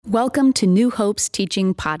Welcome to New Hope's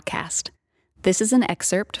Teaching Podcast. This is an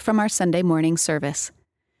excerpt from our Sunday morning service.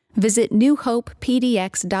 Visit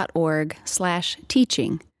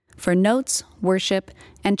newhopepdx.org/teaching for notes, worship,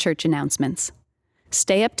 and church announcements.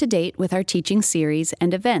 Stay up to date with our teaching series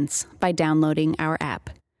and events by downloading our app.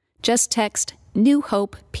 Just text New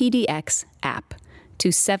Hope PDX app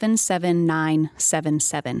to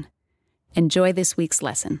 77977. Enjoy this week's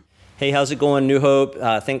lesson. Hey, how's it going, New Hope?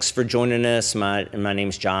 Thanks for joining us. My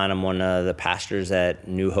name's John. I'm one of the pastors at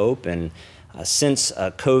New Hope, and since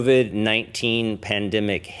COVID-19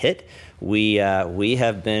 pandemic hit, we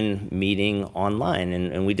have been meeting online,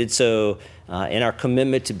 and we did so in our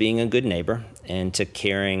commitment to being a good neighbor and to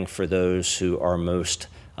caring for those who are most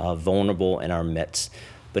vulnerable in our midst.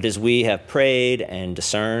 But as we have prayed and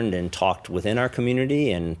discerned and talked within our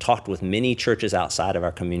community and talked with many churches outside of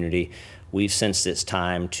our community, we've sensed it's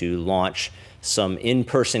time to launch some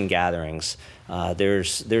in-person gatherings.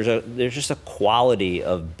 There's just a quality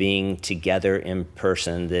of being together in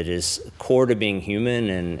person that is core to being human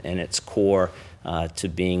and it's core to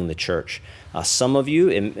being the church. Some of you,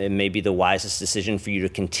 it may be the wisest decision for you to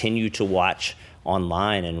continue to watch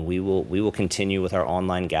online, and we will continue with our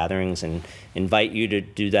online gatherings and invite you to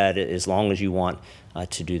do that as long as you want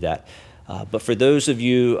to do that. But for those of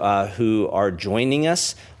you who are joining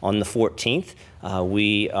us on the 14th,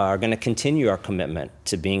 we are going to continue our commitment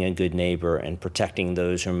to being a good neighbor and protecting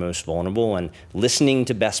those who are most vulnerable and listening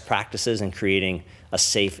to best practices and creating a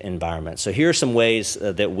safe environment. So here are some ways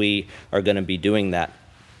that we are going to be doing that.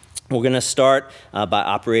 We're going to start by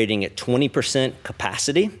operating at 20%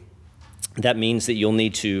 capacity. That means that you'll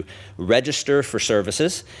need to register for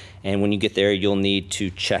services, and when you get there, you'll need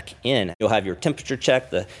to check in. You'll have your temperature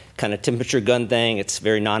check, the kind of temperature gun thing. It's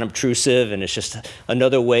very non-obtrusive, and it's just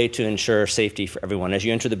another way to ensure safety for everyone. As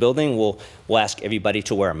you enter the building, we'll ask everybody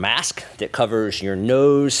to wear a mask that covers your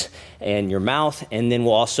nose and your mouth, and then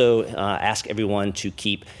we'll also ask everyone to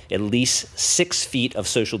keep at least 6 feet of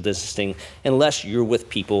social distancing unless you're with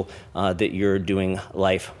people that you're doing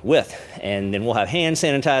life with. And then we'll have hand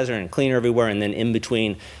sanitizer and cleaner everywhere, and then in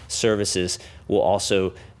between services, we'll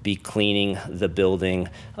also be cleaning the building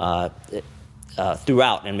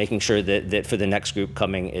throughout and making sure that for the next group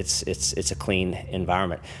coming, it's a clean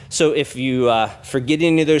environment. So if you forget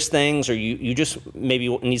any of those things, or you just maybe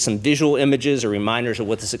need some visual images or reminders of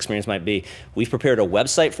what this experience might be, we've prepared a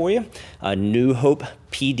website for you,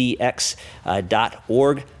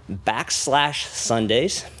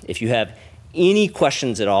 newhopepdx.org/Sundays. If you have any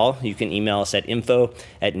questions at all, you can email us at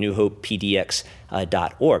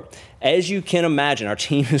info@newhopepdx.org. As you can imagine, our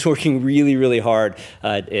team is working really, really hard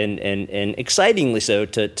and excitingly so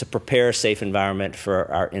to prepare a safe environment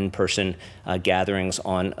for our in-person gatherings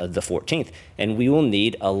on the 14th. And we will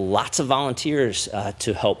need lots of volunteers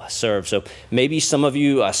to help serve. So maybe some of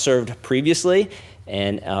you served previously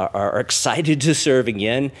and are excited to serve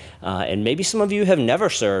again. And maybe some of you have never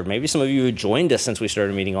served. Maybe some of you have joined us since we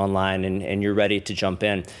started meeting online and you're ready to jump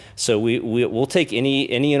in. So we'll take any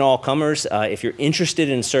and all comers. If you're interested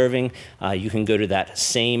in serving, you can go to that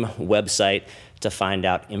same website to find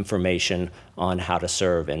out information on how to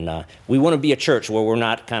serve. And we want to be a church where we're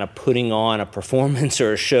not kind of putting on a performance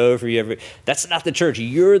or a show for you. That's not the church.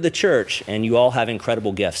 You're the church, and you all have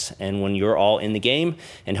incredible gifts. And when you're all in the game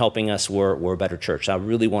and helping us, we're a better church. So I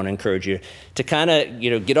really want to encourage you to kind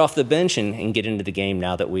of get off the bench and get into the game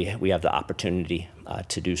now that we have the opportunity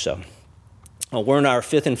to do so. We're in our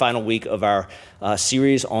 5th and final week of our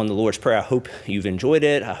series on the Lord's Prayer. I hope you've enjoyed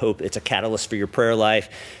it. I hope it's a catalyst for your prayer life,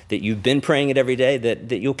 that you've been praying it every day, that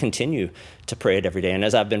you'll continue to pray it every day. And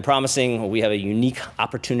as I've been promising, we have a unique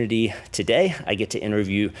opportunity today. I get to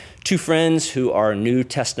interview 2 friends who are New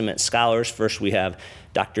Testament scholars. First, we have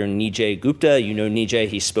Dr. Nijay Gupta. You know Nijay.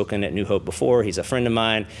 He's spoken at New Hope before. He's a friend of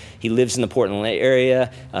mine. He lives in the Portland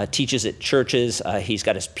area, teaches at churches. He's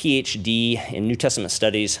got his PhD in New Testament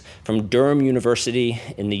studies from Durham University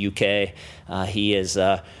in the UK. He is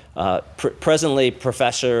presently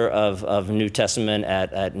professor of New Testament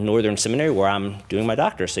at Northern Seminary, where I'm doing my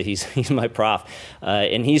doctor. So he's my prof.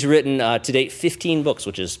 And he's written to date 15 books,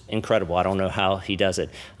 which is incredible. I don't know how he does it.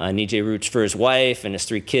 Nijay roots for his wife and his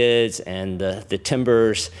 3 kids and the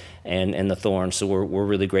Timbers and the Thorns. So we're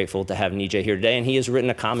really grateful to have Nijay here today. And he has written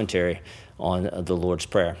a commentary on the Lord's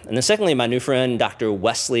Prayer. And then secondly, my new friend, Dr.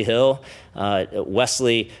 Wesley Hill.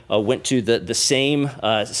 Wesley went to the same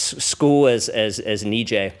school as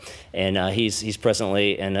Nijay, and he's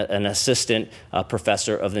presently an assistant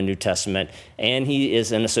professor of the New Testament, and he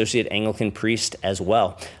is an associate Anglican priest as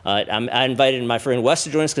well. I invited my friend Wes to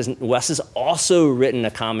join us because Wes has also written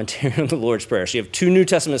a commentary on the Lord's Prayer. So you have two New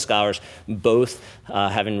Testament scholars, both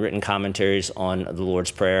having written commentaries on the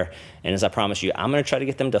Lord's Prayer. And as I promised you, I'm going to try to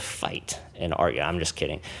get them to fight and argue. I'm just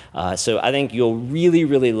kidding. So I think you'll really,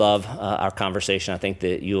 really love our conversation. I think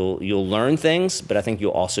that you'll learn things, but I think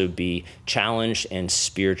you'll also be challenged and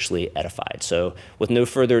spiritually edified. So with no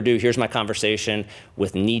further ado, here's my conversation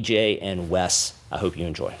with Nijay and Wes. I hope you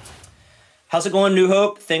enjoy. How's it going, New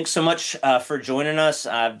Hope? Thanks so much for joining us.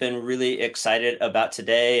 I've been really excited about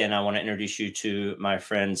today, and I want to introduce you to my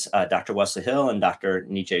friends, Dr. Wesley Hill and Dr.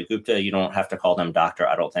 Nijay Gupta. You don't have to call them doctor,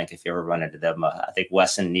 I don't think, if you ever run into them. I think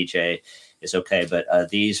Wes and Nijay is okay, but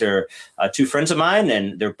these are two friends of mine,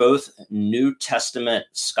 and they're both New Testament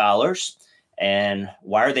scholars. And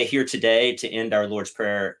why are they here today to end our Lord's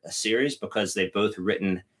Prayer series? Because they've both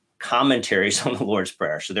written commentaries on the Lord's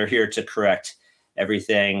Prayer. So they're here to correct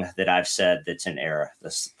everything that I've said that's in error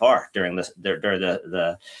thus far during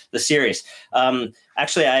the series.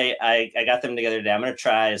 Actually, I got them together today. I'm going to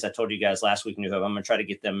try, as I told you guys last week, New Hope, I'm going to try to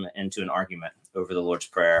get them into an argument over the Lord's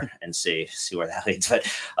Prayer and see where that leads. But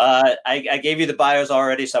I gave you the bios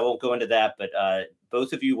already, so I won't go into that. But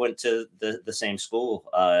both of you went to the same school,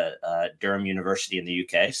 Durham University in the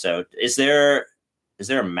UK. So is there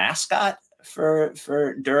a mascot for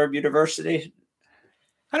Durham University?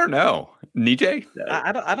 I don't know. Nijay?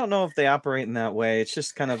 I don't know if they operate in that way. It's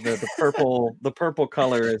just kind of the purple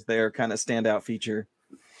color is their kind of standout feature.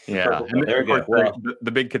 Yeah, and there we go. The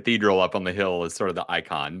big cathedral up on the hill is sort of the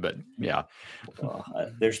icon, but yeah. Well,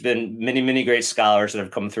 there's been many great scholars that have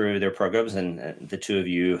come through their programs, and the two of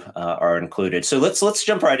you are included. So let's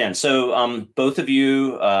jump right in. So both of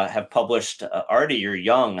you have published already. You're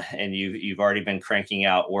young, and you've already been cranking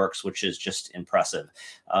out works, which is just impressive.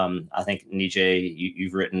 I think Nijay,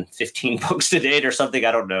 you've written 15 books to date or something.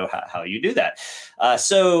 I don't know how you do that.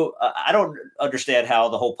 So I don't understand how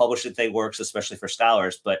the whole publishing thing works, especially for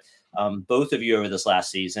scholars, but both of you over this last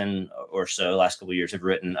season or so, last couple of years, have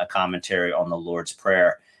written a commentary on the Lord's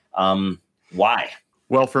Prayer. Why?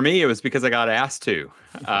 Well, for me, it was because I got asked to.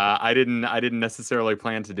 I didn't necessarily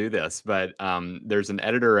plan to do this, but there's an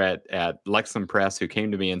editor at Lexham Press who came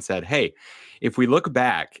to me and said, "Hey, if we look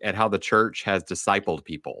back at how the church has discipled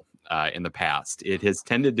people in the past, it has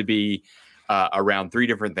tended to be around three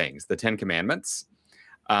different things: the Ten Commandments,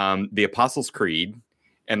 the Apostles' Creed,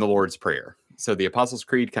 and the Lord's Prayer." So the Apostles'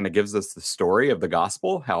 Creed kind of gives us the story of the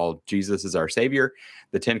gospel, how Jesus is our savior.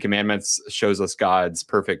 The Ten Commandments shows us God's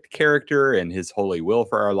perfect character and his holy will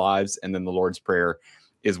for our lives. And then the Lord's Prayer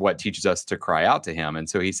is what teaches us to cry out to him. And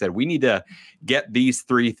so he said, we need to get these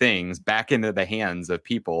three things back into the hands of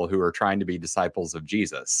people who are trying to be disciples of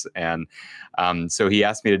Jesus. And so he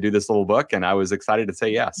asked me to do this little book, and I was excited to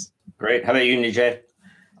say yes. Great. How about you, Nijay?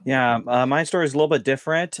 Yeah, my story is a little bit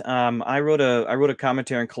different. I wrote a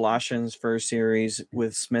commentary on Colossians for a series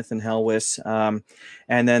with Smith and Helwis,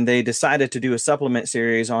 and then they decided to do a supplement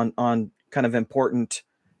series on kind of important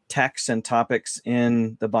texts and topics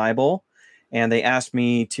in the Bible, and they asked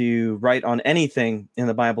me to write on anything in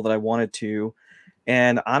the Bible that I wanted to.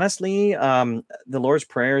 And honestly, the Lord's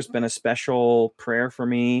Prayer has been a special prayer for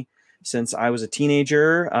me since I was a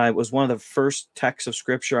teenager. It was one of the first texts of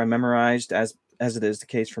Scripture I memorized, as it is the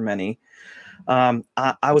case for many.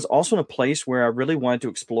 I was also in a place where I really wanted to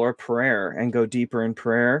explore prayer and go deeper in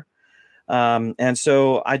prayer. And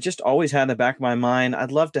so I just always had in the back of my mind,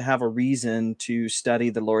 I'd love to have a reason to study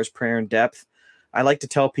the Lord's Prayer in depth. I like to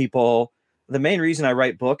tell people the main reason I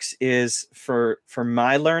write books is for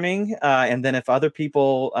my learning. And then if other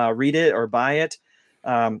people read it or buy it,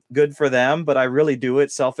 good for them. But I really do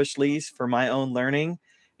it selfishly for my own learning.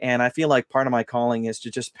 And I feel like part of my calling is to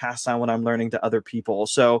just pass on what I'm learning to other people.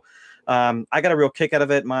 So I got a real kick out of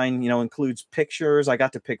it. Mine, includes pictures. I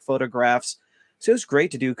got to pick photographs. So it was great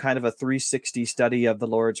to do kind of a 360 study of the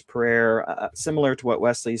Lord's Prayer, similar to what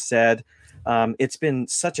Wesley said. It's been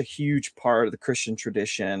such a huge part of the Christian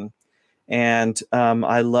tradition. And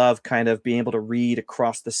I love kind of being able to read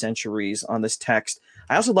across the centuries on this text.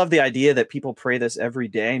 I also love the idea that people pray this every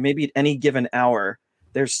day. Maybe at any given hour,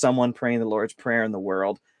 there's someone praying the Lord's Prayer in the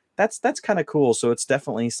world. That's kind of cool. So it's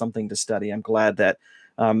definitely something to study. I'm glad that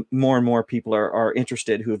more and more people are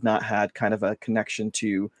interested who have not had kind of a connection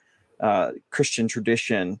to Christian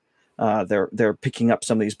tradition. They're picking up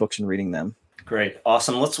some of these books and reading them. Great.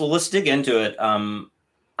 Awesome. Let's dig into it.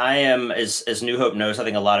 I am, as New Hope knows, I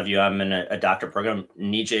think a lot of you, I'm in a doctorate program.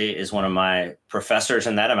 Nijay is one of my professors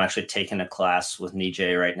in that. I'm actually taking a class with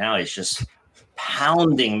Nijay right now. He's just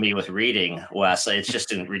pounding me with reading, Wes. It's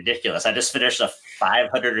just ridiculous. I just finished a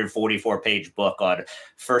 544-page book on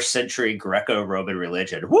first century Greco-Roman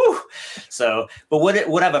religion. Woo! So, but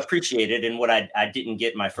what I've appreciated and what I didn't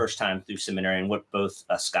get my first time through seminary, and what both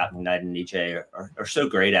Scott McKnight and EJ are so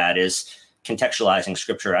great at, is contextualizing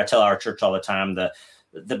scripture. I tell our church all the time,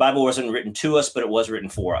 the Bible wasn't written to us, but it was written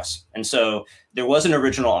for us. And so there was an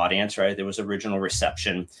original audience, right? There was original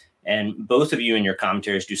reception. And both of you in your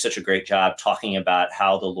commentaries do such a great job talking about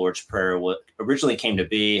how the Lord's Prayer originally came to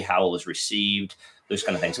be, how it was received, those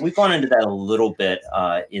kind of things. And we've gone into that a little bit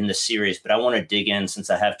in the series, but I want to dig in,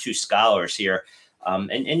 since I have two scholars here.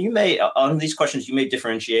 And you may, on these questions, you may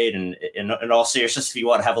differentiate, and in all seriousness, if you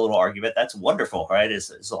want to have a little argument, that's wonderful, right?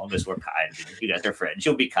 As long as we're kind. You guys are friends.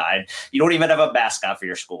 You'll be kind. You don't even have a mascot for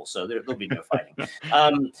your school, so there'll be no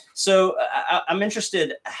fighting. So I'm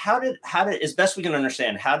interested, how did, as best we can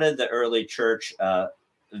understand, how did the early church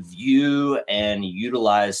view and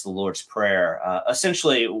utilize the Lord's Prayer?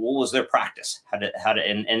 Essentially, what was their practice? How did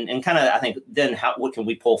and kind of, I think, then what can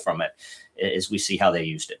we pull from it as we see how they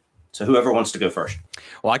used it? So whoever wants to go first.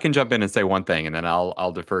 Well, I can jump in and say one thing, and then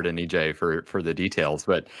I'll defer to EJ for the details.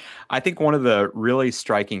 But I think one of the really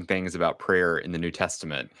striking things about prayer in the New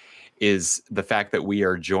Testament is the fact that we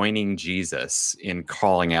are joining Jesus in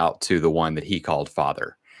calling out to the one that he called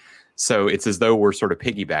Father. So it's as though we're sort of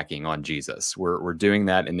piggybacking on Jesus. We're doing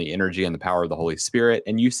that in the energy and the power of the Holy Spirit.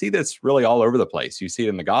 And you see this really all over the place. You see it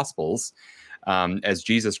in the Gospels. As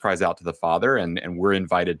Jesus cries out to the Father, and we're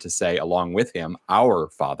invited to say along with him, our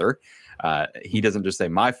Father. He doesn't just say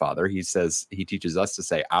my Father. He teaches us to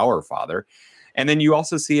say our Father. And then you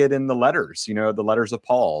also see it in the letters, the letters of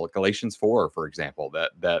Paul, Galatians 4, for example,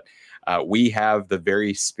 that we have the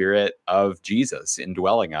very Spirit of Jesus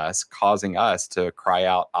indwelling us, causing us to cry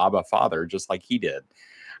out, Abba, Father, just like he did.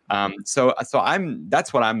 So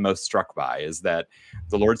that's what I'm most struck by, is that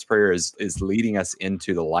the Lord's Prayer is leading us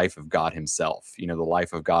into the life of God himself, the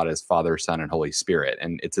life of God as Father, Son, and Holy Spirit.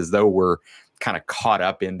 And it's as though we're kind of caught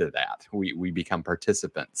up into that. We become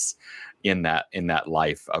participants in that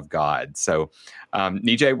life of God. So,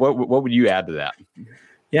 EJ, what would you add to that?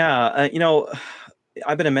 Yeah,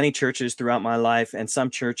 I've been in many churches throughout my life, and some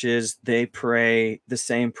churches, they pray the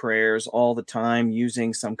same prayers all the time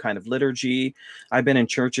using some kind of liturgy. I've been in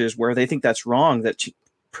churches where they think that's wrong, that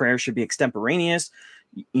prayer should be extemporaneous.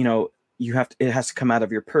 It has to come out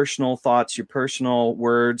of your personal thoughts, your personal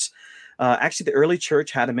words. Actually, the early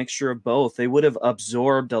church had a mixture of both. They would have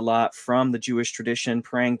absorbed a lot from the Jewish tradition,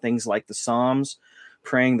 praying things like the Psalms,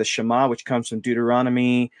 praying the Shema, which comes from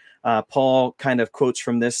Deuteronomy. Paul kind of quotes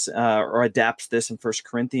from this or adapts this in 1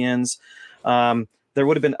 Corinthians. There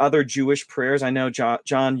would have been other Jewish prayers. I know,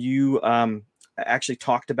 John, you actually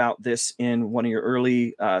talked about this in one of your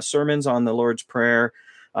early sermons on the Lord's Prayer.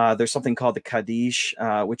 There's something called the Kaddish,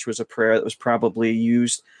 which was a prayer that was probably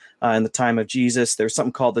used in the time of Jesus. There's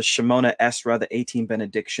something called the Shemona Esra, the 18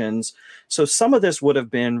 benedictions. So some of this would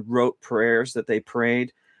have been rote prayers that they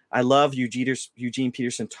prayed. I love Eugene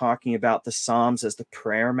Peterson talking about the Psalms as the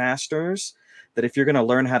prayer masters, that if you're going to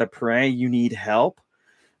learn how to pray, you need help.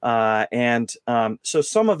 So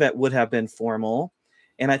some of it would have been formal.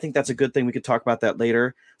 And I think that's a good thing. We could talk about that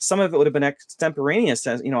later. Some of it would have been extemporaneous.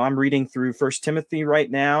 As I'm reading through 1 Timothy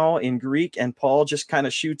right now in Greek, and Paul just kind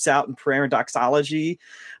of shoots out in prayer and doxology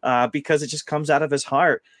because it just comes out of his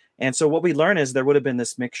heart. And so what we learn is there would have been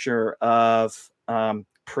this mixture of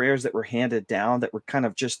prayers that were handed down that were kind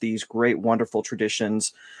of just these great, wonderful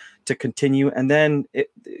traditions to continue. And then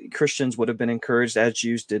Christians would have been encouraged, as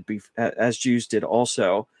Jews did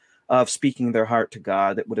also, of speaking their heart to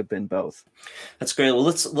God. That would have been both. That's great. Well,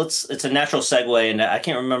 let's. It's a natural segue, and I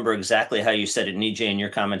can't remember exactly how you said it, EJ, in your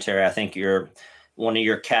commentary. I think one of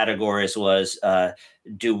your categories was,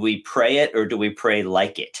 do we pray it or do we pray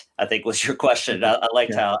like it? I think was your question. I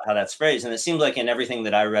liked how that's phrased, and it seems like in everything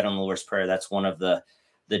that I read on the Lord's Prayer, that's one of the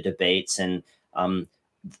debates. And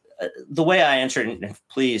the way I answered, and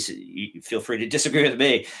please you feel free to disagree with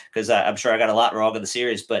me, because I'm sure I got a lot wrong in the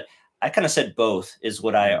series, but I kind of said both is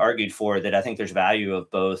what I argued for, that I think there's value of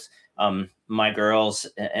both. My girls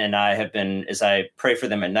and I have been, as I pray for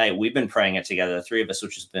them at night, we've been praying it together, the three of us,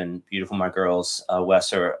 which has been beautiful. My girls,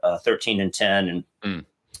 Wes, are 13 and 10. And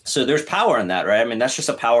so there's power in that, right? I mean, that's just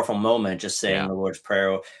a powerful moment, just saying the Lord's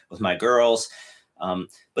Prayer with my girls.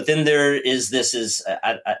 But then there is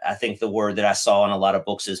I think the word that I saw in a lot of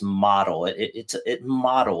books is model. It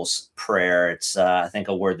models prayer. It's I think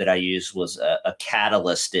a word that I used was a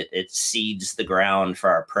catalyst. It seeds the ground for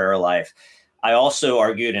our prayer life. I also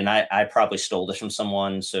argued, and I probably stole this from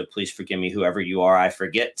someone, so please forgive me, whoever you are. I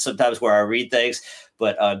forget sometimes where I read things,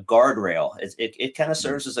 but guardrail. It kind of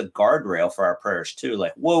serves as a guardrail for our prayers too.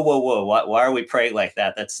 Like, whoa, why are we praying like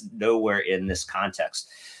that? That's nowhere in this context.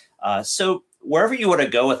 So wherever you want to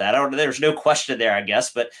go with that, there's no question there, I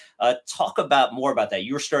guess, but talk more about that.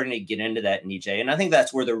 You were starting to get into that, Nijay, and I think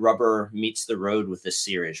that's where the rubber meets the road with this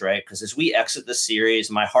series, right? Because as we exit the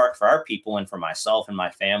series, my heart for our people and for myself and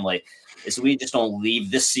my family is we just don't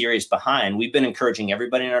leave this series behind. We've been encouraging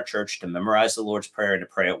everybody in our church to memorize the Lord's Prayer and to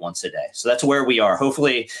pray it once a day. So that's where we are.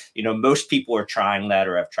 Hopefully, most people are trying that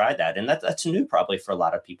or have tried that, and that's new probably for a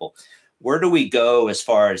lot of people. Where do we go as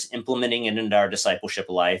far as implementing it into our discipleship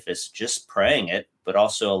life? Is just praying it, but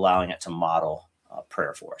also allowing it to model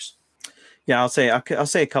prayer for us. Yeah, I'll say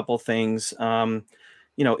a couple things.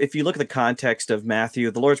 If you look at the context of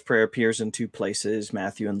Matthew, the Lord's Prayer appears in two places,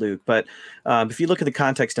 Matthew and Luke. But if you look at the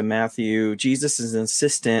context of Matthew, Jesus is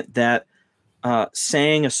insistent that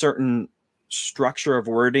saying a certain structure of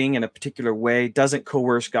wording in a particular way doesn't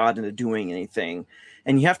coerce God into doing anything.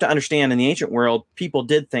 And you have to understand, in the ancient world, people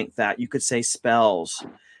did think that you could say spells,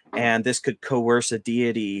 and this could coerce a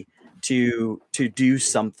deity to do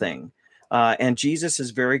something. And Jesus is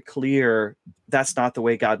very clear that's not the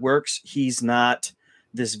way God works. He's not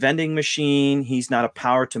this vending machine. He's not a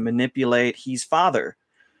power to manipulate. He's Father,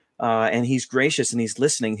 and he's gracious and he's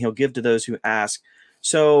listening. He'll give to those who ask.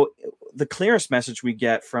 So the clearest message we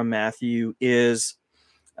get from Matthew is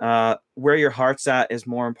where your heart's at is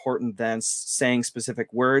more important than saying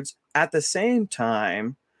specific words. At the same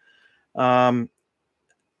time, there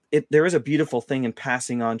is a beautiful thing in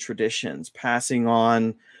passing on traditions, passing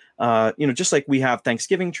on, just like we have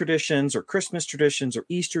Thanksgiving traditions or Christmas traditions or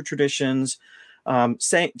Easter traditions. I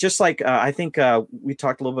think we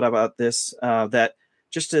talked a little bit about this, that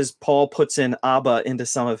just as Paul puts in Abba into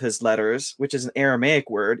some of his letters, which is an Aramaic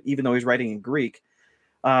word, even though he's writing in Greek,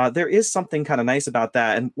 there is something kind of nice about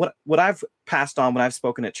that. And what I've passed on when I've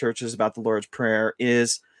spoken at churches about the Lord's Prayer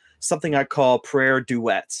is something I call prayer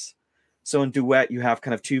duets. So in duet, you have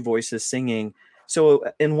kind of two voices singing. So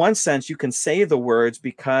in one sense, you can say the words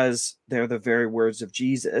because they're the very words of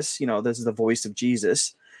Jesus. This is the voice of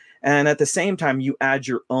Jesus. And at the same time, you add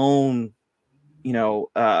your own,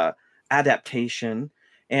 adaptation.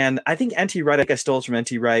 And I think N.T. Wright, I stole it from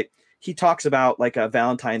N.T. Wright, he talks about like a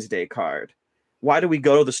Valentine's Day card. Why do we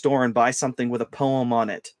go to the store and buy something with a poem on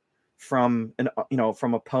it from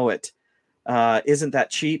a poet? Isn't that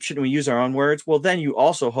cheap? Shouldn't we use our own words? Well, then you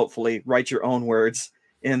also hopefully write your own words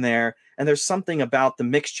in there. And there's something about the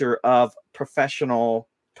mixture of professional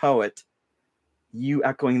poet, you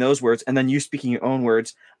echoing those words, and then you speaking your own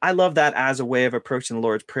words. I love that as a way of approaching the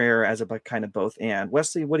Lord's Prayer, as a kind of both and.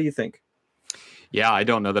 Wesley, what do you think? Yeah, I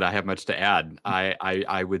don't know that I have much to add.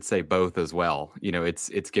 I would say both as well.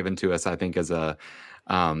 It's given to us, I think, as a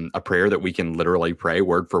prayer that we can literally pray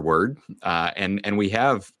word for word, and we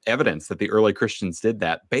have evidence that the early Christians did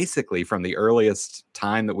that basically from the earliest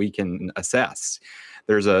time that we can assess.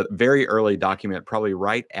 There's a very early document, probably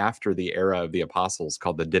right after the era of the apostles,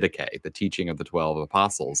 called the Didache, the teaching of the 12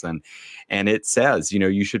 apostles, and it says,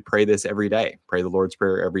 you should pray this every day, pray the Lord's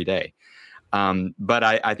Prayer every day. But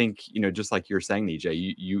I think, just like you're saying,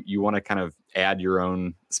 Nijay, you want to kind of add your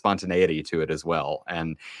own spontaneity to it as well.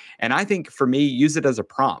 And I think for me, use it as a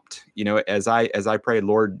prompt, as I pray,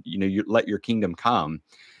 Lord, you let your kingdom come.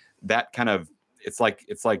 That kind of, it's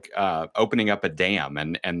like opening up a dam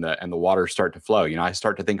and the waters start to flow. I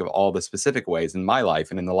start to think of all the specific ways in my life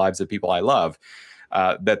and in the lives of people I love,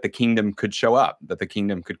 that the kingdom could show up, that the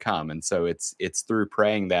kingdom could come. And so it's through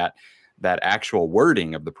praying that actual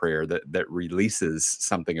wording of the prayer that releases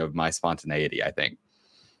something of my spontaneity, I think.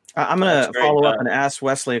 I'm going to follow up and ask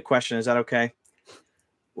Wesley a question. Is that okay?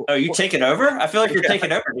 Oh, you taking over? I feel like you're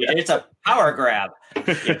taking over. It's a power grab.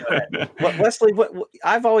 Wesley,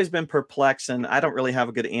 I've always been perplexed, and I don't really have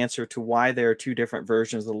a good answer to why there are two different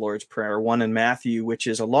versions of the Lord's Prayer. One in Matthew, which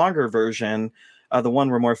is a longer version, the one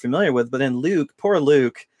we're more familiar with. But in Luke, poor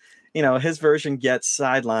Luke, his version gets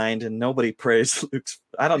sidelined and nobody prays Luke's.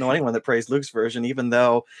 I don't know anyone that prays Luke's version, even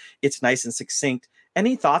though it's nice and succinct.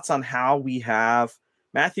 Any thoughts on how we have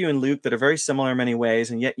Matthew and Luke that are very similar in many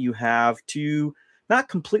ways, and yet you have two not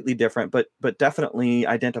completely different, but definitely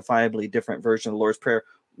identifiably different versions of the Lord's Prayer?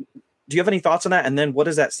 Do you have any thoughts on that? And then what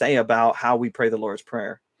does that say about how we pray the Lord's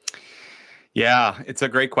Prayer? Yeah, it's a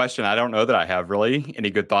great question. I don't know that I have really any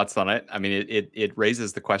good thoughts on it. I mean, it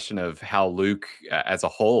raises the question of how Luke as a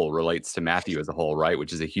whole relates to Matthew as a whole, right?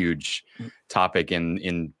 Which is a huge topic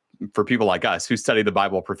in for people like us who study the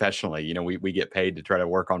Bible professionally. We get paid to try to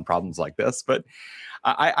work on problems like this. But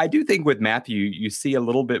I do think with Matthew, you see a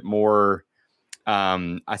little bit more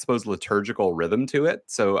I suppose, liturgical rhythm to it.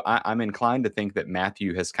 So I'm inclined to think that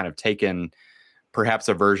Matthew has kind of taken perhaps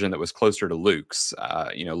a version that was closer to Luke's.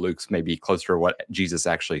 Luke's maybe closer to what Jesus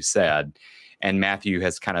actually said, and Matthew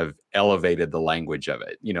has kind of elevated the language of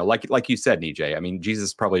it. Like you said, NJ. I mean,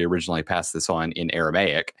 Jesus probably originally passed this on in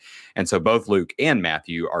Aramaic, and so both Luke and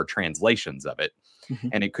Matthew are translations of it. Mhm.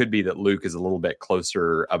 And it could be that Luke is a little bit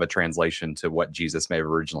closer of a translation to what Jesus may have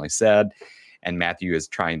originally said, and Matthew is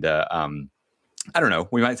trying to, I don't know,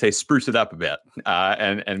 we might say spruce it up a bit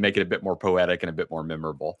and make it a bit more poetic and a bit more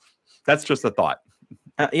memorable. That's just a thought.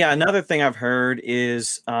 Another thing I've heard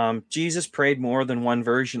is Jesus prayed more than one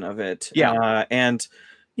version of it. Yeah. And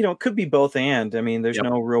it could be both and. I mean, there's Yep.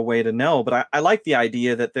 no real way to know, but I like the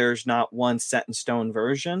idea that there's not one set in stone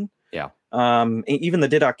version. Yeah. Even the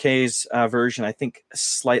Didak's version, I think, is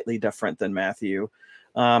slightly different than Matthew.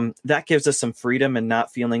 That gives us some freedom and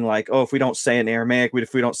not feeling like, oh, if we don't say it in Aramaic,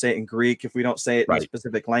 if we don't say it in Greek, if we don't say it in a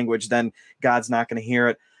specific language, then God's not going to hear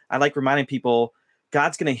it. I like reminding people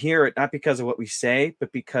God's going to hear it, not because of what we say,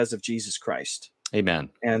 but because of Jesus Christ. Amen.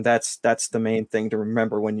 And that's the main thing to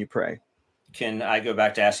remember when you pray. Can I go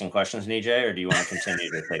back to asking questions, NJ, or do you want to continue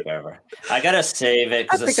to take over? I got to save it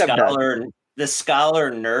because the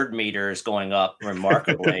scholar nerd meter is going up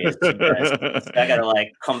remarkably. I got to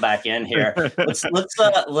come back in here.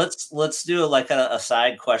 Let's do a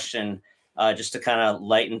side question just to kind of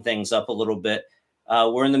lighten things up a little bit.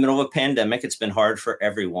 We're in the middle of a pandemic. It's been hard for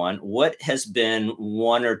everyone. What has been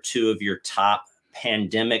one or two of your top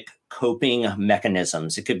pandemic coping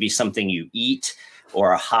mechanisms? It could be something you eat,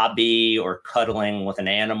 or a hobby, or cuddling with an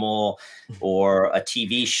animal, or a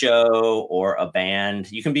TV show, or a band.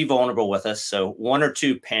 You can be vulnerable with us. So one or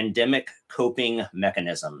two pandemic coping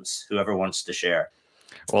mechanisms, whoever wants to share.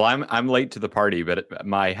 Well, I'm late to the party, but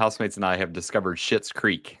my housemates and I have discovered Schitt's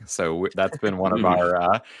Creek, so that's been one of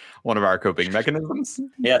our coping mechanisms.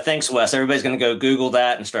 Yeah, thanks, Wes. Everybody's going to go Google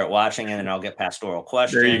that and start watching, and then I'll get pastoral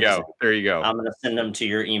questions. There you go. I'm going to send them to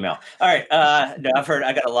your email. All right. I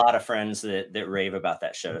got a lot of friends that rave about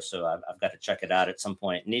that show, so I've got to check it out at some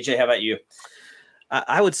point. NJ, how about you?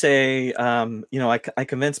 I would say, I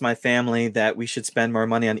convinced my family that we should spend more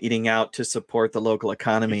money on eating out to support the local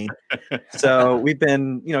economy. So we've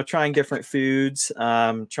been, trying different foods,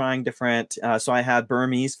 so I had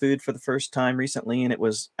Burmese food for the first time recently, and it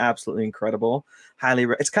was absolutely incredible.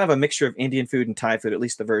 It's kind of a mixture of Indian food and Thai food, at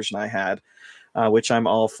least the version I had, which I'm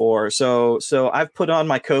all for. So I've put on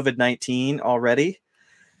my COVID-19 already,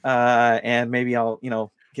 and maybe I'll,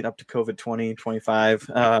 get up to COVID 20, 25.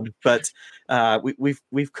 But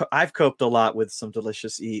I've coped a lot with some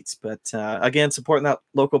delicious eats, but again, supporting that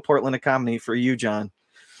local Portland economy for you, John.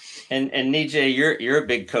 And NJ, you're a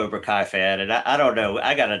big Cobra Kai fan, and I don't know.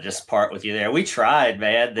 I gotta just part with you there. We tried,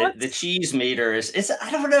 man. The cheese meter is I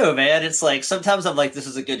don't know, man. It's like sometimes I'm like, this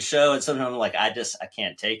is a good show, and sometimes I'm like, I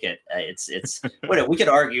can't take it. It's whatever. We could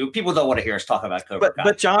argue. People don't want to hear us talk about Cobra Kai.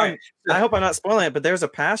 But John, right. I hope I'm not spoiling it, but there's a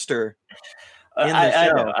pastor. I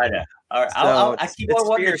know. All right, I keep on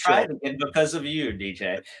wanting to try it again because of you,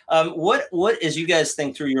 DJ. What as you guys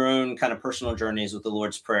think through your own kind of personal journeys with the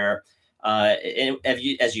Lord's Prayer,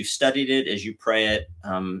 as you've studied it, as you pray it,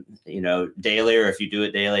 daily, or if you do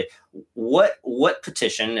it daily, what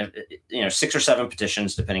petition, 6 or 7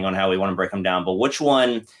 petitions, depending on how we want to break them down, but which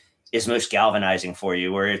one is most galvanizing for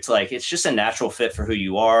you, where it's like it's just a natural fit for who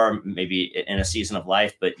you are, maybe in a season of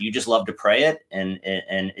life, but you just love to pray it, and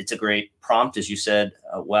it's a great prompt, as you said,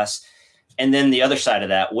 Wes. And then the other side of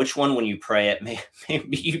that, which one, when you pray it,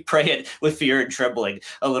 maybe you pray it with fear and trembling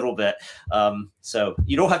a little bit. So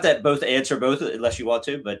you don't have to answer both unless you want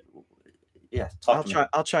to, but yeah,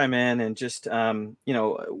 I'll chime in and just, John,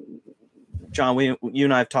 you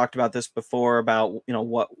and I have talked about this before about,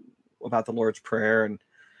 what about the Lord's Prayer. And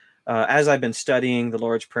as I've been studying the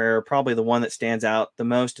Lord's Prayer, probably the one that stands out the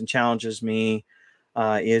most and challenges me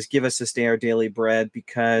is give us this day our daily bread,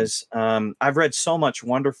 because I've read so much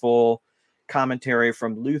wonderful commentary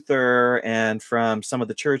from Luther and from some of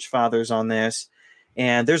the church fathers on this.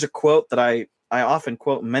 And there's a quote that I often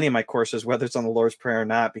quote in many of my courses, whether it's on the Lord's Prayer or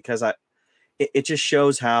not, because it just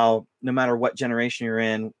shows how no matter what generation you're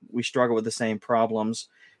in, we struggle with the same problems.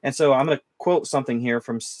 And so I'm going to quote something here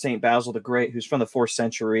from St. Basil the Great, who's from the 4th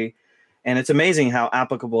century. And it's amazing how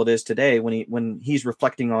applicable it is today when he's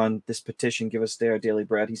reflecting on this petition, give us our daily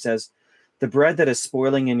bread. He says, "The bread that is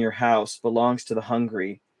spoiling in your house belongs to the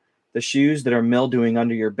hungry. The shoes that are mildewing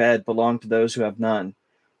under your bed belong to those who have none.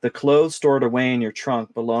 The clothes stored away in your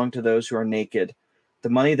trunk belong to those who are naked. The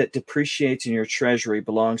money that depreciates in your treasury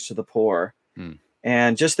belongs to the poor."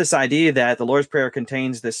 And just this idea that the Lord's Prayer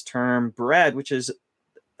contains this term bread, which is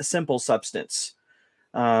a simple substance.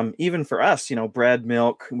 Even for us, bread,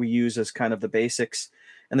 milk, we use as kind of the basics.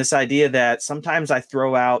 And this idea that sometimes I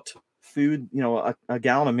throw out food, a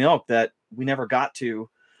gallon of milk that we never got to,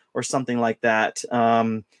 or something like that.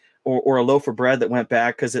 Or a loaf of bread that went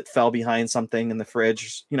back because it fell behind something in the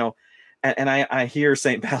fridge, and I hear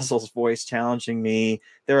St. Basil's voice challenging me.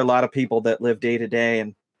 There are a lot of people that live day to day.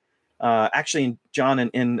 And actually, John,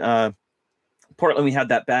 in Portland, we had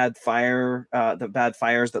that bad fire, the bad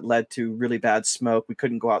fires that led to really bad smoke. We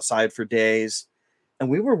couldn't go outside for days. And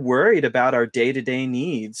we were worried about our day-to-day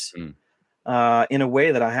needs in a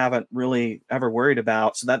way that I haven't really ever worried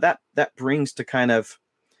about. So that brings to kind of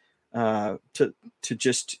to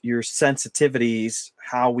just your sensitivities,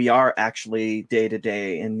 how we are actually day to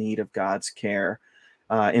day in need of God's care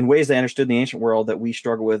in ways they understood in the ancient world that we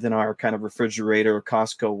struggle with in our kind of refrigerator or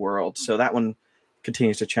Costco world. So that one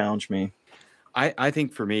continues to challenge me. I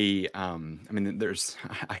think for me,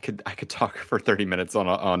 I could talk for 30 minutes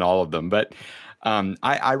on all of them, but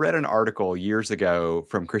I read an article years ago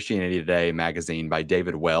from Christianity Today magazine by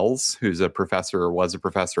David Wells, who's was a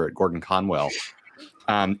professor at Gordon Conwell.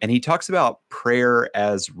 And he talks about prayer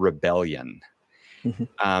as rebellion.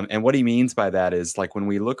 And what he means by that is, like, when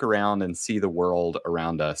we look around and see the world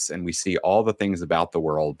around us and we see all the things about the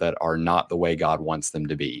world that are not the way God wants them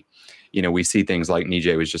to be. We see things like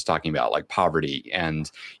Nijay was just talking about, like poverty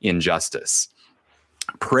and injustice.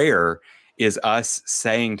 Prayer is us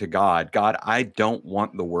saying to God, I don't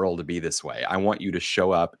want the world to be this way. I want you to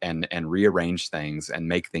show up and rearrange things and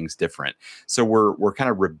make things different. So we're kind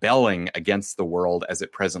of rebelling against the world as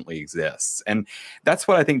it presently exists. And that's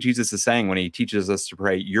what I think Jesus is saying when he teaches us to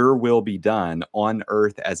pray, your will be done on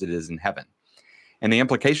earth as it is in heaven. And the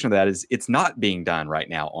implication of that is it's not being done right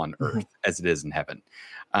now on earth as it is in heaven.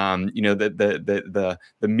 The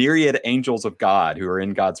myriad angels of God who are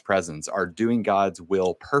in God's presence are doing God's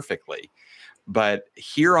will perfectly. But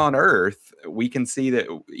here on earth, we can see that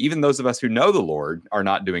even those of us who know the Lord are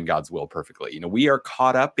not doing God's will perfectly. We are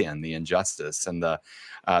caught up in the injustice and the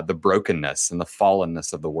brokenness and the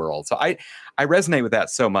fallenness of the world. So I resonate with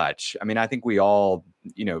that so much. I mean, I think we all,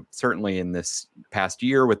 certainly in this past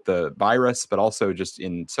year with the virus, but also just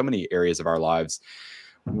in so many areas of our lives,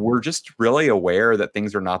 we're just really aware that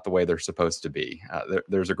things are not the way they're supposed to be.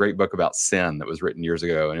 There's a great book about sin that was written years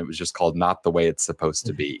ago, and it was just called Not the Way It's Supposed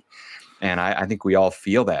to Be. And I think we all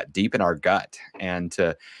feel that deep in our gut, and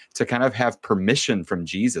to kind of have permission from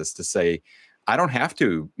Jesus to say, I don't have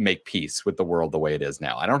to make peace with the world the way it is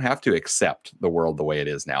now. I don't have to accept the world the way it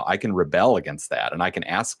is now. I can rebel against that, and I can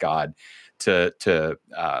ask God to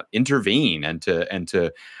intervene and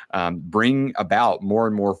to bring about more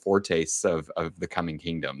and more foretastes of the coming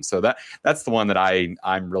kingdom. So that's the one that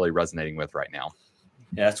I'm really resonating with right now.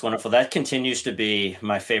 Yeah, that's wonderful. That continues to be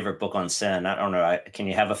my favorite book on sin. I don't know. Can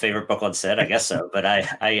you have a favorite book on sin? I guess so. But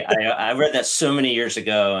I read that so many years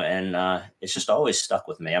ago, and it's just always stuck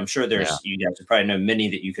with me. I'm sure you guys probably know many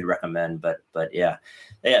that you could recommend, but yeah,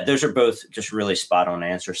 those are both just really spot on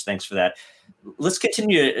answers. Thanks for that. Let's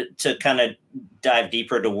continue to kind of dive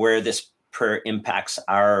deeper to where this prayer impacts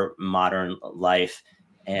our modern life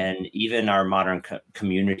and even our modern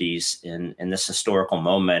communities in this historical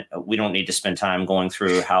moment. We don't need to spend time going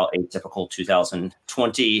through how atypical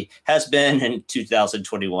 2020 has been and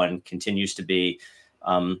 2021 continues to be.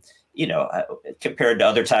 Compared to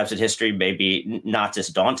other times in history, maybe not as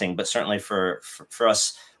daunting, but certainly for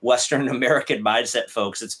us Western American mindset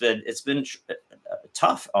folks, it's been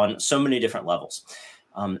tough on so many different levels.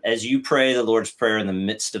 As you pray the Lord's Prayer in the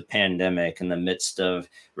midst of pandemic, in the midst of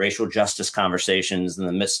racial justice conversations, in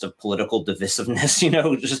the midst of political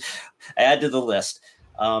divisiveness, just add to the list.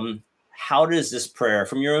 How does this prayer,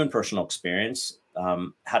 from your own personal experience,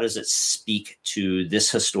 how does it speak to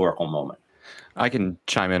this historical moment? I can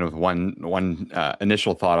chime in with one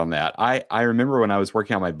initial thought on that. I remember when I was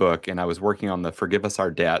working on my book, and I was working on the forgive us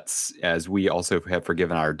our debts as we also have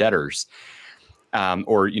forgiven our debtors.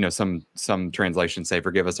 Or some translations say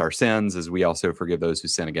forgive us our sins as we also forgive those who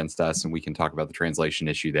sin against us, and we can talk about the translation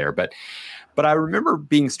issue there. But I remember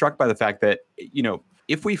being struck by the fact that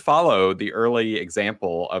if we follow the early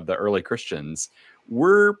example of the early Christians,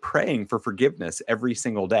 we're praying for forgiveness every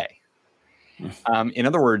single day. In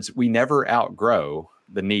other words, we never outgrow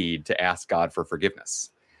the need to ask God for forgiveness.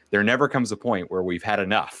 There never comes a point where we've had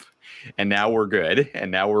enough. And now we're good,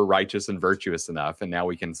 and now we're righteous and virtuous enough, and now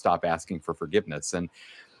we can stop asking for forgiveness. And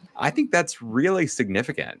I think that's really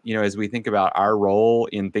significant, as we think about our role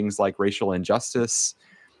in things like racial injustice,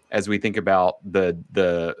 as we think about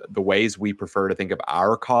the ways we prefer to think of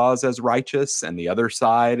our cause as righteous, and the other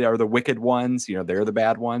side are the wicked ones, they're the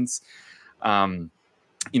bad ones.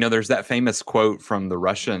 There's that famous quote from the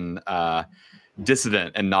Russian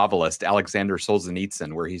dissident and novelist Alexander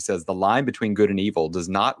Solzhenitsyn, where he says the line between good and evil does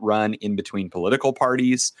not run in between political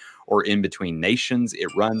parties or in between nations. It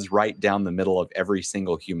runs right down the middle of every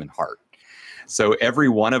single human heart. So every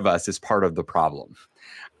one of us is part of the problem.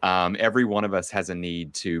 Every one of us has a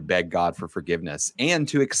need to beg God for forgiveness and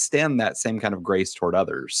to extend that same kind of grace toward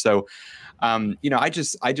others. So, I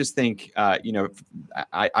just think,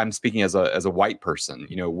 I'm speaking as a white person.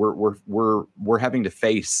 We're having to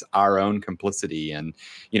face our own complicity and,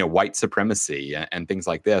 white supremacy and things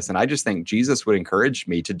like this. And I just think Jesus would encourage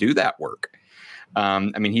me to do that work.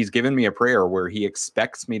 He's given me a prayer where he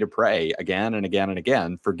expects me to pray again and again and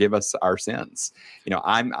again, forgive us our sins.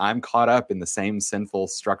 I'm caught up in the same sinful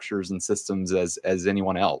structures and systems as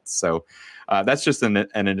anyone else. So that's just an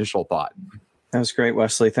initial thought. That was great,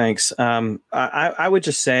 Wesley. Thanks. I would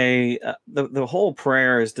just say the whole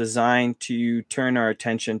prayer is designed to turn our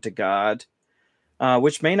attention to God,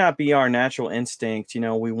 which may not be our natural instinct.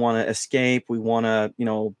 We want to escape. We want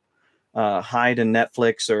to, hide in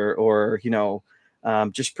Netflix or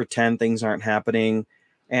just pretend things aren't happening.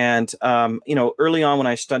 And, early on when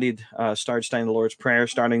I started studying the Lord's Prayer,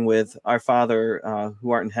 starting with Our Father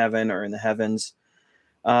who art in heaven or in the heavens,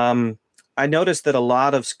 I noticed that a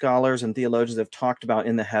lot of scholars and theologians have talked about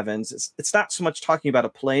in the heavens. It's not so much talking about a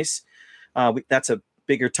place. That's a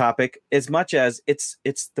bigger topic, as much as it's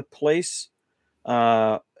the place.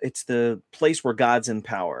 It's the place where God's in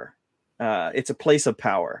power. It's a place of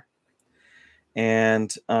power.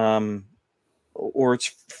 And or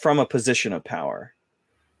it's from a position of power.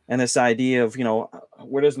 And this idea of,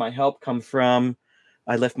 where does my help come from?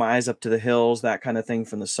 I lift my eyes up to the hills, that kind of thing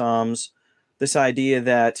from the Psalms. This idea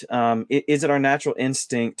that is it our natural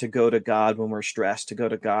instinct to go to God when we're stressed, to go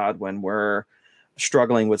to God when we're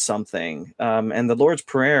struggling with something? And the Lord's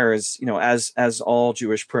Prayer is, as all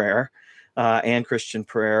Jewish prayer and Christian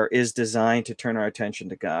prayer is designed to turn our attention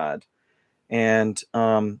to God. And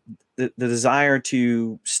the desire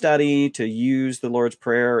to study, to use the Lord's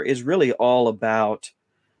Prayer is really all about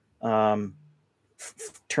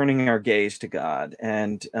turning our gaze to God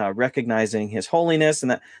and recognizing his holiness.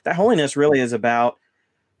 And that holiness really is about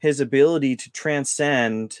his ability to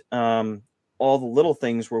transcend all the little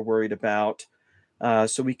things we're worried about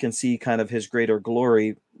so we can see kind of his greater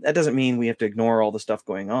glory. That doesn't mean we have to ignore all the stuff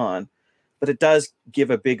going on, but it does give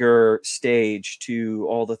a bigger stage to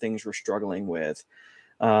all the things we're struggling with.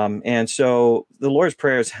 And so the Lord's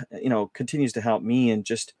Prayer continues to help me in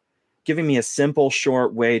just giving me a simple,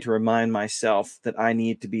 short way to remind myself that I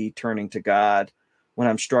need to be turning to God when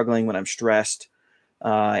I'm struggling, when I'm stressed,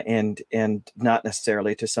 and not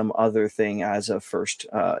necessarily to some other thing as of first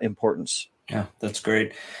importance. Yeah, that's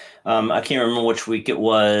great. I can't remember which week it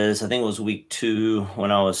was. I think it was week 2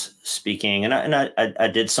 when I was speaking, and I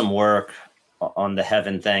did some work on the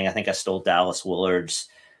heaven thing. I think I stole Dallas Willard's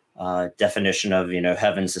definition of,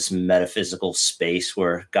 heaven's this metaphysical space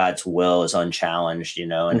where God's will is unchallenged,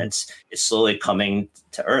 and it's slowly coming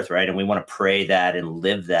to earth, right? And we want to pray that and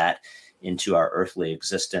live that into our earthly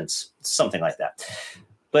existence, something like that.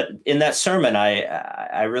 But in that sermon,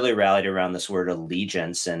 I really rallied around this word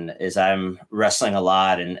allegiance. And as I'm wrestling a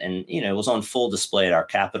lot, and it was on full display at our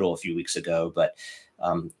Capitol a few weeks ago, but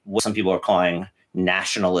what some people are calling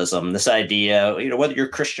nationalism, this idea, whether you're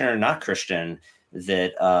Christian or not Christian,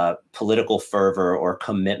 that political fervor or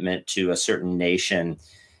commitment to a certain nation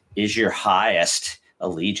is your highest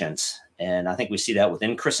allegiance. And I think we see that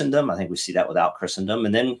within Christendom. I think we see that without Christendom.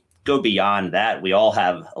 And then go beyond that. We all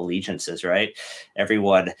have allegiances, right?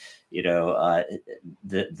 Everyone,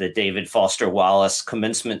 the David Foster Wallace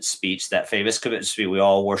commencement speech, that famous commencement speech, we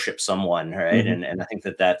all worship someone, right? Mm-hmm. And I think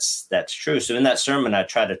that's true. So in that sermon, I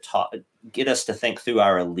try to get us to think through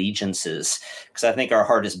our allegiances, because I think our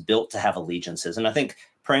heart is built to have allegiances. And I think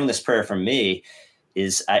praying this prayer for me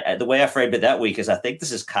is the way I framed it that week is I think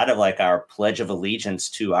this is kind of like our pledge of allegiance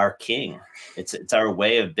to our King. It's our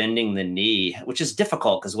way of bending the knee, which is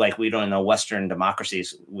difficult because we don't know Western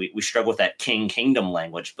democracies. We struggle with that kingdom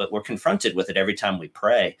language, but we're confronted with it every time we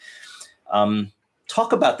pray.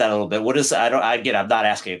 Talk about that a little bit. What is I'm not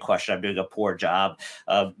asking a question. I'm doing a poor job,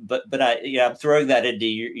 but I'm throwing that into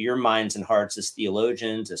your minds and hearts as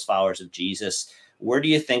theologians, as followers of Jesus. Where do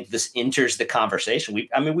you think this enters the conversation?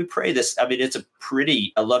 We pray this. It's a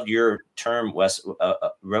pretty, I love your term, Wes,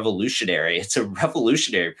 revolutionary. It's a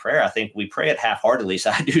revolutionary prayer. I think we pray it half-heartedly,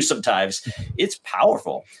 so I do sometimes. It's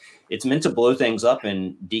powerful. It's meant to blow things up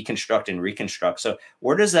and deconstruct and reconstruct. So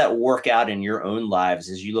where does that work out in your own lives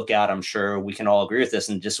as you look out? I'm sure we can all agree with this,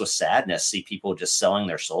 and just with sadness, see people just selling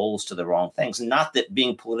their souls to the wrong things. Not that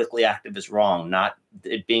being politically active is wrong, not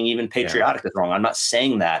it being even patriotic is wrong. I'm not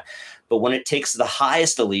saying that. But when it takes the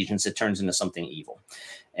highest allegiance, it turns into something evil.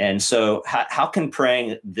 And so how can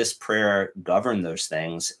praying this prayer govern those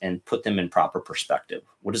things and put them in proper perspective?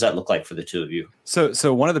 What does that look like for the two of you?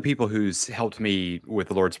 So one of the people who's helped me with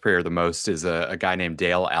the Lord's Prayer the most is a guy named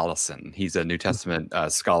Dale Allison. He's a New Testament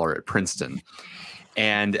scholar at Princeton.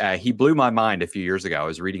 And he blew my mind a few years ago. I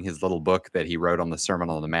was reading his little book that he wrote on the Sermon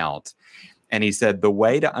on the Mount. And he said, the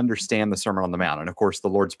way to understand the Sermon on the Mount, and of course, the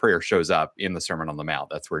Lord's Prayer shows up in the Sermon on the Mount.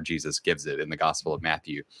 That's where Jesus gives it in the Gospel of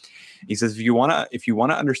Matthew. He says, if you want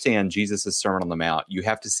to understand Jesus' Sermon on the Mount, you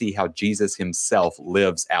have to see how Jesus himself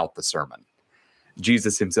lives out the sermon.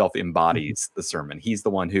 Jesus himself embodies the sermon. He's the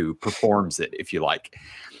one who performs it, if you like.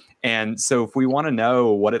 And so if we want to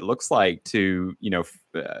know what it looks like to,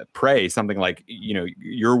 pray something like,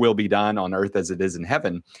 your will be done on earth as it is in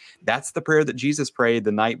heaven, that's the prayer that Jesus prayed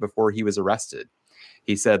the night before he was arrested.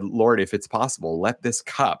 He said, Lord, if it's possible, let this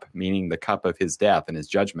cup, meaning the cup of his death and his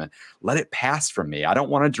judgment, let it pass from me. I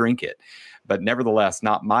don't want to drink it. But nevertheless,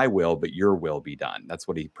 not my will, but your will be done. That's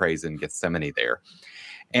what he prays in Gethsemane there.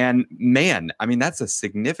 And man, I mean, that's a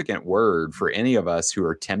significant word for any of us who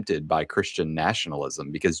are tempted by Christian nationalism,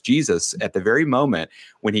 because Jesus, at the very moment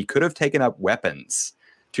when he could have taken up weapons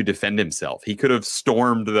to defend himself, he could have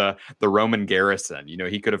stormed the Roman garrison.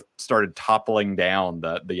 He could have started toppling down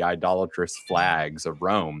the idolatrous flags of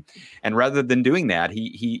Rome. And rather than doing that,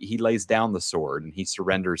 he lays down the sword and he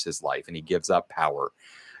surrenders his life and he gives up power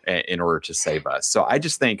in order to save us. So I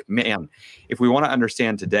just think, man, if we want to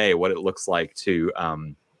understand today what it looks like to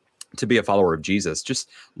be a follower of Jesus, just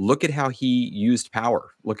look at how he used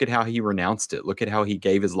power. Look at how he renounced it. Look at how he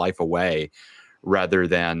gave his life away rather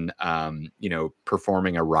than,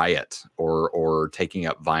 performing a riot or taking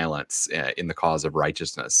up violence in the cause of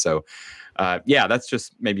righteousness. So, that's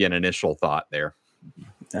just maybe an initial thought there.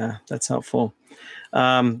 That's helpful.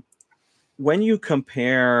 When you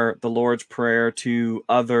compare the Lord's Prayer to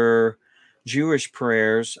other Jewish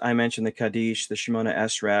prayers, I mentioned the Kaddish, the Shemona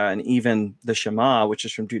Esra, and even the Shema, which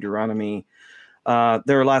is from Deuteronomy. There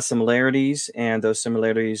are a lot of similarities, and those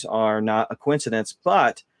similarities are not a coincidence,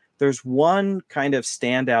 but there's one kind of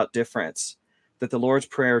standout difference, that the Lord's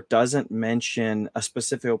Prayer doesn't mention a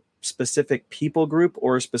specific people group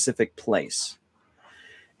or a specific place.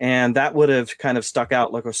 And that would have kind of stuck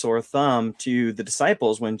out like a sore thumb to the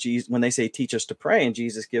disciples when they say, teach us to pray, and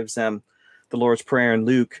Jesus gives them the Lord's Prayer in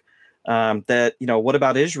Luke, that, what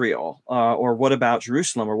about Israel, or what about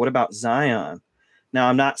Jerusalem, or what about Zion? Now,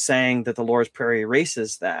 I'm not saying that the Lord's Prayer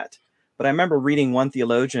erases that, but I remember reading one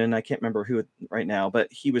theologian, I can't remember who right now,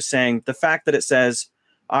 but he was saying the fact that it says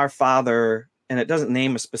our Father, and it doesn't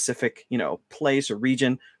name a specific, place or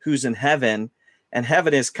region who's in heaven, and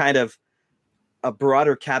heaven is kind of a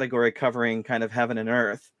broader category covering kind of heaven and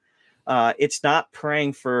earth. It's not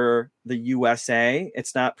praying for the USA.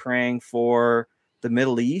 It's not praying for the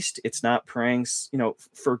Middle East. It's not praying,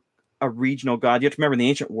 for a regional God. You have to remember, in the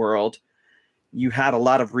ancient world, you had a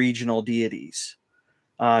lot of regional deities.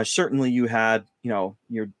 Certainly you had,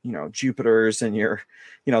 your, Jupiters and your,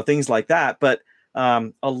 things like that. But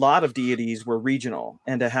a lot of deities were regional.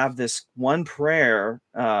 And to have this one prayer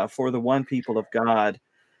for the one people of God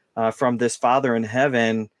from this Father in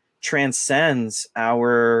heaven transcends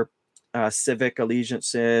our civic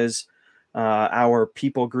allegiances, our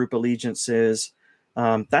people group allegiances.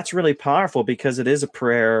 That's really powerful, because it is a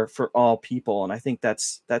prayer for all people. And I think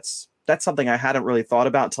that's something I hadn't really thought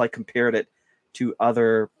about until I compared it to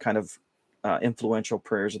other kind of influential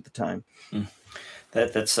prayers at the time.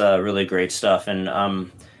 That's really great stuff. And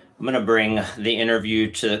I'm going to bring the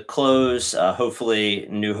interview to close. Hopefully,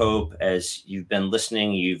 New Hope, as you've been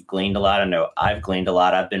listening, you've gleaned a lot. I know I've gleaned a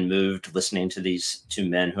lot. I've been moved listening to these two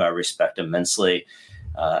men who I respect immensely.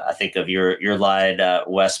 I think of your line,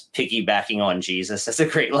 Wes, piggybacking on Jesus. That's a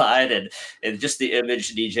great line. And just the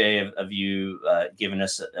image, DJ, of you giving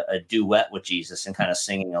us a duet with Jesus and kind of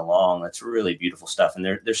singing along. That's really beautiful stuff. And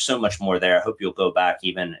there's so much more there. I hope you'll go back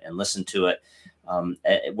even and listen to it.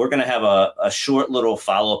 We're going to have a short little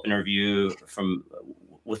follow-up interview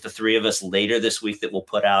with the three of us later this week that we'll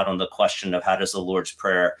put out on the question of how does the Lord's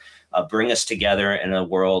Prayer bring us together in a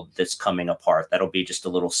world that's coming apart. That'll be just a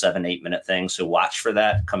little 7-8 minute thing. So watch for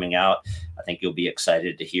that coming out. I think you'll be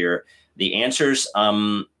excited to hear the answers.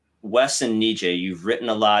 Wes and Nijay, you've written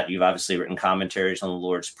a lot. You've obviously written commentaries on the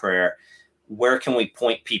Lord's Prayer. Where can we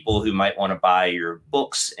point people who might want to buy your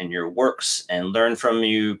books and your works and learn from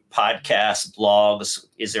you? Podcasts, blogs?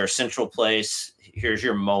 Is there a central place? Here's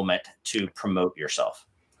your moment to promote yourself.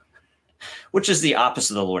 which is the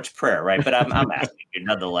opposite of the Lord's Prayer, right? But I'm asking you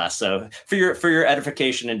nonetheless. So for your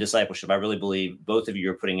edification and discipleship, I really believe both of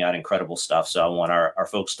you are putting out incredible stuff. So I want our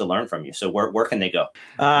folks to learn from you. So where can they go?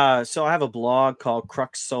 So I have a blog called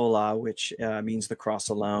Crux Sola, which means the cross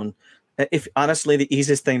alone. If honestly, the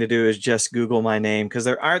easiest thing to do is just Google my name, because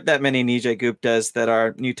there aren't that many Nijay Guptas that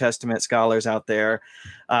are New Testament scholars out there.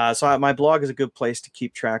 My blog is a good place to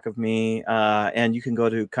keep track of me, and you can go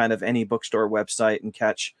to kind of any bookstore website and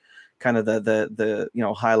catch kind of the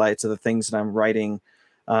highlights of the things that I'm writing.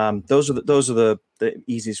 Those are the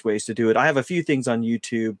easiest ways to do it. I have a few things on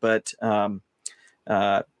YouTube, but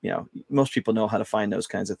most people know how to find those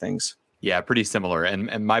kinds of things. Yeah, pretty similar.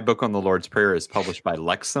 And my book on the Lord's Prayer is published by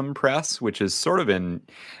Lexham Press, which is sort of in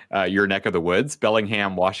your neck of the woods,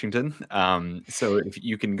 Bellingham, Washington. So if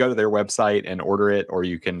you can go to their website and order it, or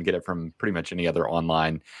you can get it from pretty much any other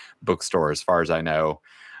online bookstore, as far as I know.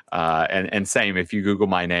 And same, if you Google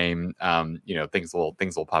my name, things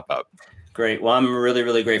will pop up. Great. Well, I'm really,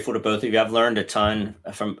 really grateful to both of you. I've learned a ton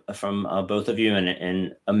from both of you,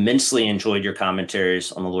 and immensely enjoyed your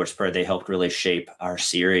commentaries on the Lord's Prayer. They helped really shape our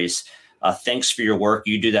series. Thanks for your work.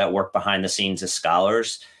 You do that work behind the scenes as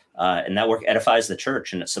scholars, and that work edifies the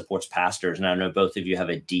church and it supports pastors. And I know both of you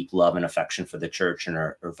have a deep love and affection for the church and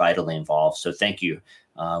are vitally involved. So thank you.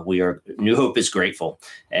 New Hope is grateful,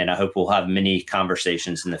 and I hope we'll have many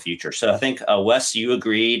conversations in the future. So I think, Wes, you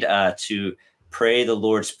agreed to pray the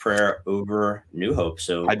Lord's Prayer over New Hope.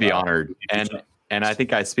 So I'd be honored. And I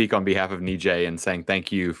think I speak on behalf of Nijay in saying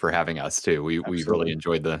thank you for having us too. We really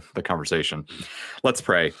enjoyed the conversation. Let's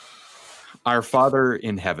pray. Our Father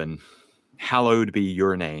in heaven, hallowed be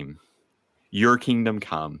your name. Your kingdom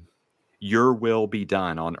come. Your will be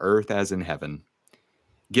done on earth as in heaven.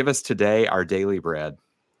 Give us today our daily bread.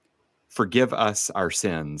 Forgive us our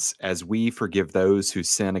sins as we forgive those who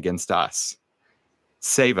sin against us.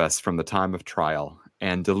 Save us from the time of trial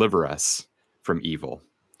and deliver us from evil.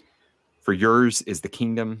 For yours is the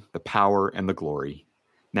kingdom, the power, and the glory,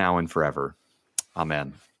 now and forever.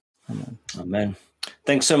 Amen. Amen. Amen.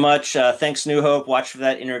 Thanks so much. Thanks, New Hope. Watch for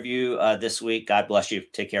that interview this week. God bless you.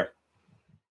 Take care.